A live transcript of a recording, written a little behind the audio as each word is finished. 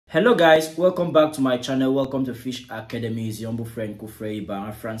Hello guys, welcome back to my channel. Welcome to Fish Academy. It's your humble friend Kufrey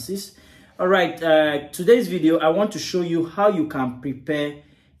Ibarra Francis. Alright, today's video I want to show you how you can prepare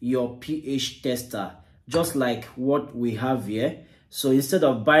your pH tester, just like what we have here. So instead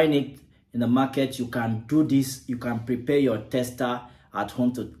of buying it in the market, you can do this. You can prepare your tester at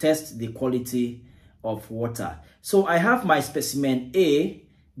home to test the quality of water. So I have my specimen A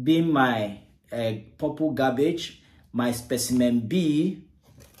being my purple garbage, my specimen B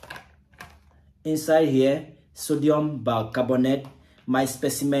inside here, sodium bicarbonate. My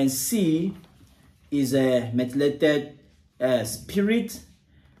specimen C is a methylated spirit,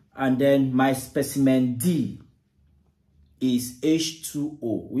 and then my specimen D is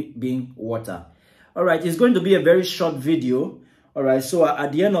H2O, being water. All right, it's going to be a very short video. All right, so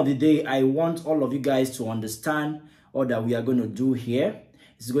at the end of the day, I want all of you guys to understand all that we are going to do here.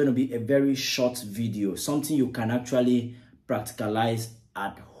 It's going to be a very short video, something you can actually practicalize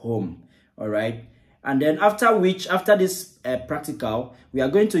at home. All right, and then after this practical, we are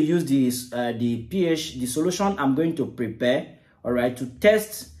going to use the pH, the solution I'm going to prepare, all right, to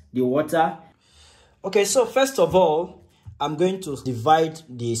test the water. Okay, so first of all, I'm going to divide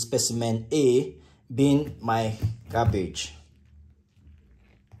the specimen A being my garbage.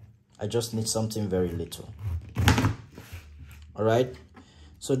 I just need something very little. All right,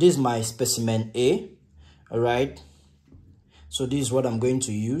 so this is my specimen A. All right, so this is what I'm going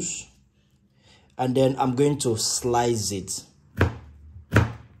to use. And then I'm going to slice it.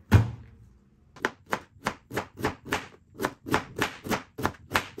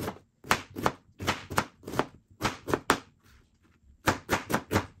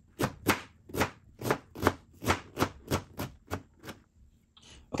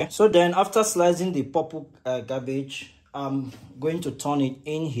 Okay, so then after slicing the purple garbage, I'm going to turn it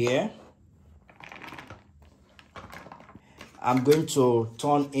in here. I'm going to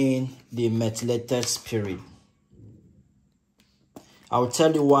turn in the methylated spirit. I'll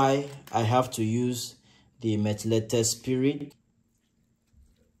tell you why I have to use the methylated spirit.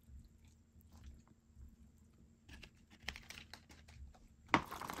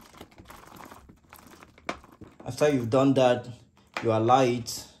 After you've done that, you allow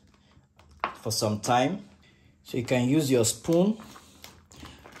it for some time. So you can use your spoon.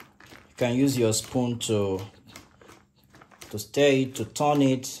 You can use your spoon to stir it, to turn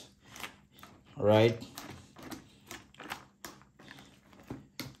it. All right,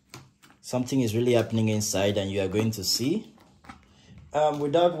 something is really happening inside, and you are going to see.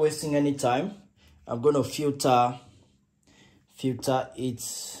 Without wasting any time, I'm going to filter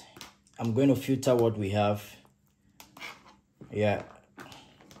it. I'm going to filter what we have. Yeah,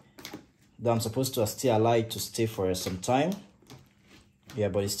 I'm supposed to still allow it to stay for some time. Yeah,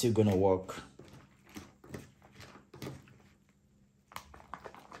 but it's still going to work.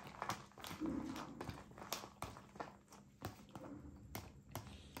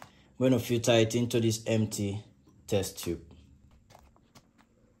 I'm going to filter it into this empty test tube.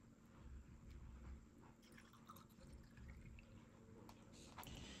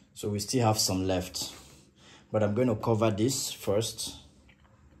 So we still have some left, but I'm going to cover this first.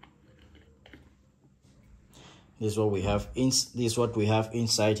 This is what we have this is what we have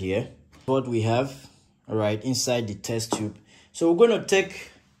inside here. What we have, all right, inside the test tube. So we're going to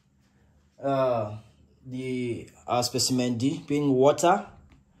take our specimen D being water.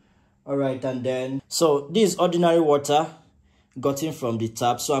 All right, and then so this is ordinary water gotten from the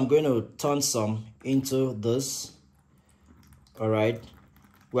tap, so I'm going to turn some into this. All right,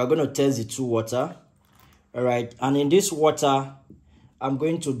 we are going to test the two water. All right, and in this water I'm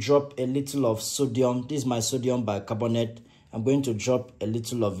going to drop a little of sodium. This is my sodium bicarbonate. I'm going to drop a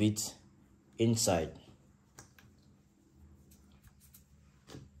little of it inside.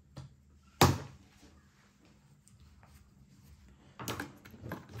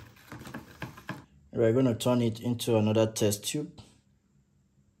 We're going to turn it into another test tube.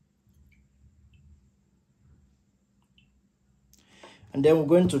 And then we're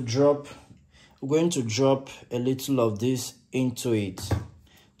going to drop a little of this into it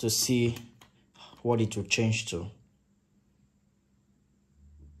to see what it will change to.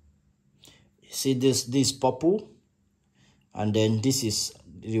 See this purple, and then this is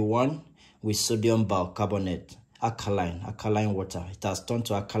the one with sodium bicarbonate. Alkaline water. It has turned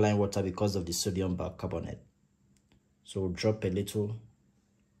to alkaline water because of the sodium bicarbonate. So we'll drop a little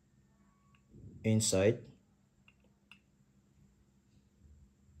inside.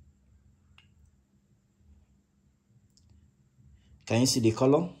 Can you see the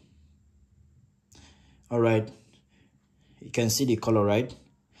color? All right, you can see the color, right?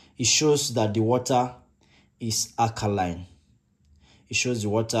 It shows that the water is alkaline. it shows the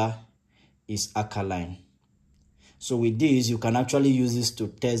water is alkaline. So with this, you can actually use this to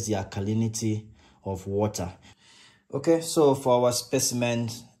test the alkalinity of water. Okay, so for our specimen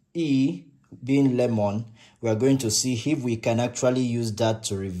E, being lemon, we are going to see if we can actually use that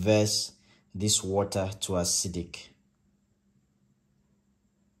to reverse this water to acidic.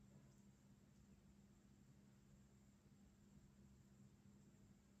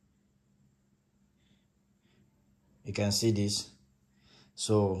 You can see this.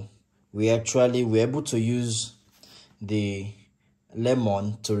 So we're able to use the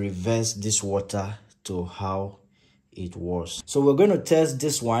lemon to reverse this water to how it was. So we're going to test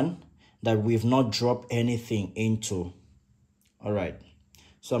this one that we've not dropped anything into. All right.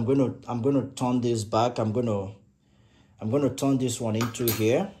 So I'm going to turn this back. I'm going to turn this one into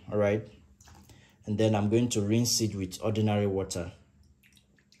here. All right. And then I'm going to rinse it with ordinary water.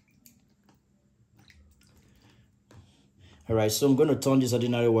 All right. So I'm going to turn this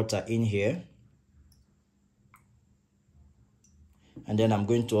ordinary water in here. And then I'm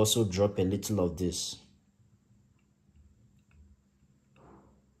going to also drop a little of this.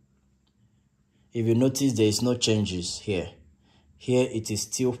 If you notice, there is no changes here. Here it is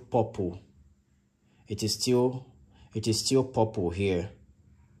still purple. It is still purple here.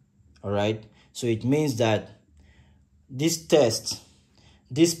 All right. So it means that this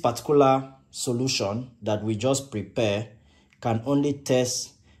particular solution that we just prepare can only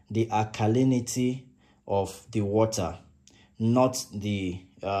test the alkalinity of the water, not the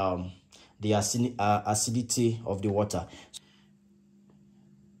acidity of the water.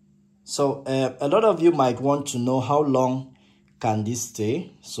 So a lot of you might want to know how long can this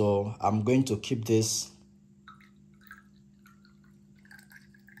stay. So I'm going to keep this.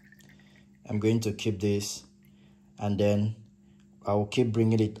 I'm going to keep this, and then I will keep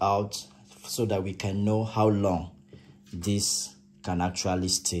bringing it out so that we can know how long this can actually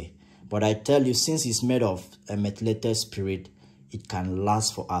stay. But I tell you, since it's made of a methylated spirit, it can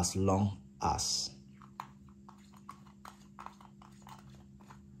last for as long as.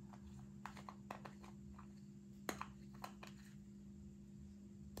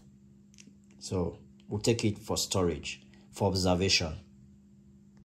 So we'll take it for storage, for observation.